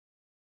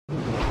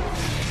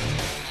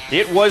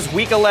It was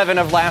week 11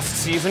 of last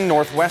season.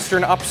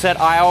 Northwestern upset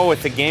Iowa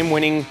with the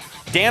game-winning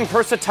Dan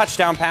Persa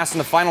touchdown pass in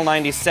the final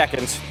 90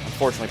 seconds.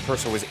 Unfortunately,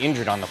 Persa was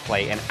injured on the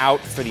play and out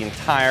for the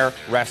entire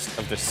rest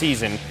of the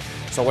season.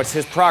 So what's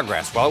his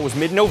progress? Well, it was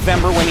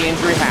mid-November when the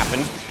injury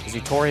happened, as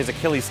he tore his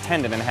Achilles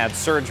tendon and had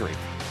surgery.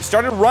 He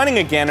started running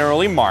again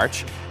early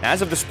March.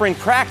 As of the spring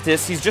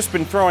practice, he's just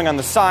been throwing on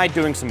the side,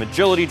 doing some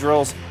agility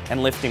drills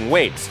and lifting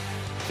weights.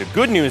 The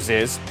good news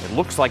is, it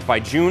looks like by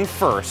June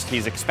 1st,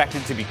 he's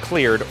expected to be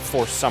cleared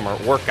for summer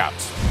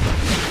workouts.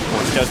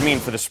 Which does mean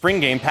for the spring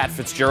game, Pat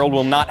Fitzgerald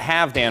will not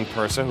have Dan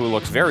Persa, who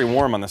looks very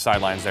warm on the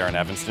sidelines there in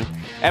Evanston.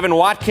 Evan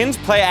Watkins,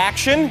 play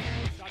action.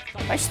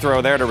 Nice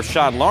throw there to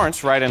Rashad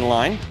Lawrence, right in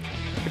line.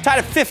 We're tied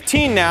at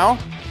 15 now.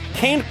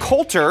 Kane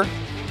Coulter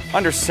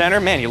under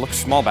center. Man, he looks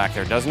small back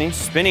there, doesn't he?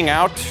 Spinning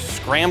out,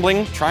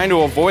 scrambling, trying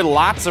to avoid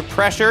lots of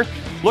pressure.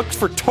 Looks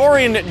for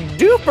Torian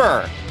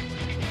Duper.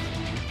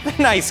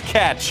 Nice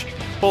catch.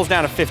 Pulls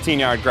down a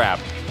 15-yard grab.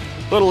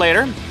 A little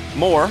later,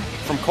 more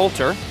from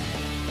Coulter.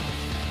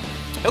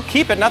 He'll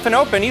keep it, nothing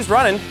open. He's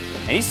running,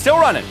 and he's still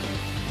running.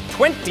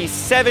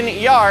 27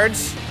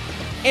 yards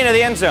into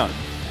the end zone.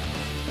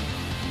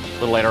 A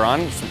little later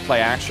on, some play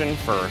action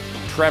for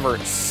Trevor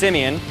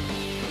Simeon.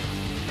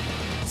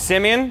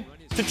 Simeon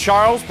to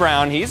Charles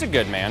Brown. He's a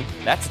good man.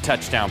 That's a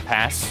touchdown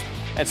pass.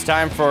 It's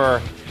time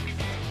for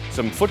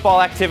some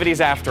football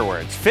activities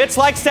afterwards. Fitz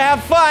likes to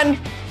have fun.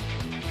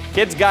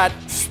 Kids got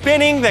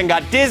spinning, then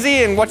got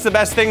dizzy, and what's the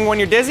best thing when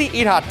you're dizzy?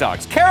 Eat hot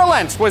dogs. Carol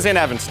Lentz was in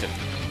Evanston.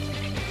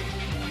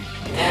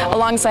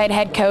 Alongside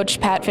head coach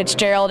Pat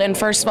Fitzgerald, and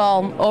first of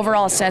all,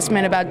 overall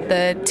assessment about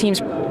the team's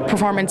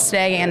performance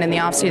today and in the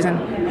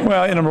offseason.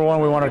 Well, number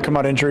one, we wanted to come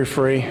out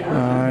injury-free,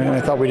 and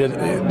I thought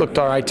it looked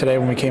all right today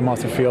when we came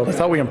off the field. I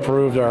thought we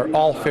improved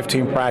all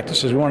 15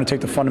 practices. We want to take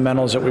the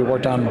fundamentals that we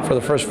worked on for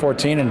the first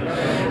 14 and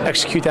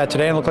execute that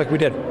today, and look like we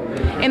did.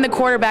 In the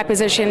quarterback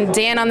position,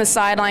 Dan on the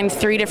sideline,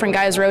 3 different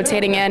guys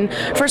rotating in.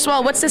 First of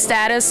all, what's the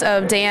status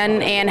of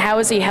Dan, and how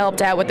has he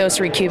helped out with those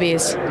 3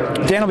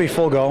 QBs? Dan will be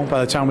full go by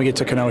the time we get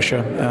to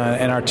Kenosha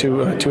and our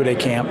two-a-day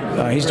camp.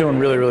 He's doing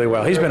really, really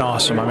well. He's been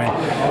awesome. I mean,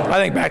 I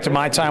think back to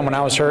my time when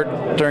I was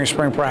hurt during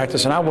spring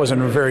practice, and I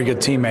wasn't a very good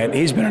teammate.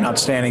 He's been an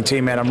outstanding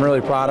teammate. I'm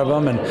really proud of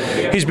him,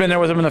 and he's been there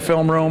with him in the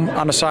film room,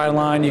 on the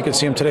sideline. You can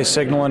see him today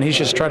signaling. He's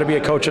just tried to be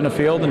a coach in the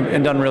field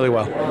and done really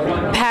well.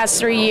 Past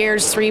 3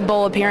 years, 3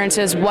 bowl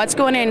appearances. What's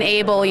going to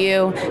enable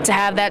you to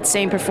have that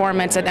same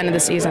performance at the end of the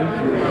season?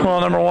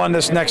 Well, number one,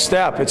 this next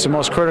step. It's the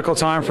most critical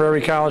time for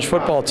every college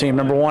football team.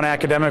 Number one,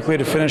 academically,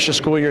 to finish the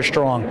school year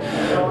strong.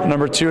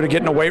 Number 2, to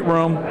get in a weight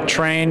room,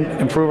 train,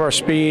 improve our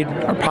speed,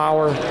 our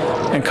power,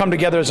 and come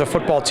together as a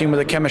football team with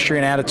a chemistry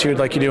and attitude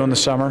like you do in the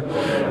summer.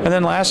 And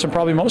then last, and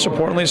probably most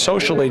importantly,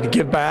 socially, to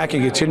give back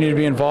and continue to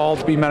be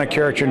involved, be men of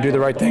character, and do the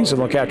right things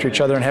and look after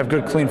each other and have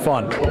good, clean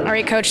fun. All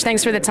right, Coach,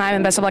 thanks for the time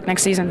and best of luck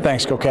next season.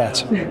 Thanks. Go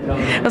Cats.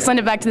 Let's send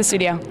it back to the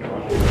studio.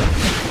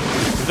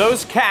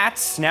 Those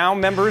Cats, now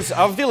members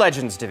of the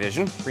Legends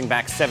Division, bring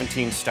back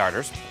 17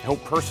 starters. I hope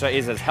Persa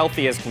is as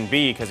healthy as can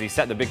be because he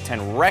set the Big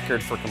Ten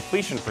record for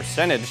completion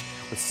percentage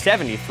with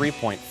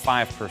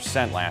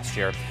 73.5% last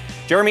year.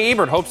 Jeremy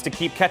Ebert hopes to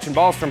keep catching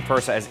balls from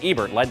Persa as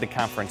Ebert led the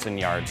conference in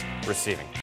yards receiving.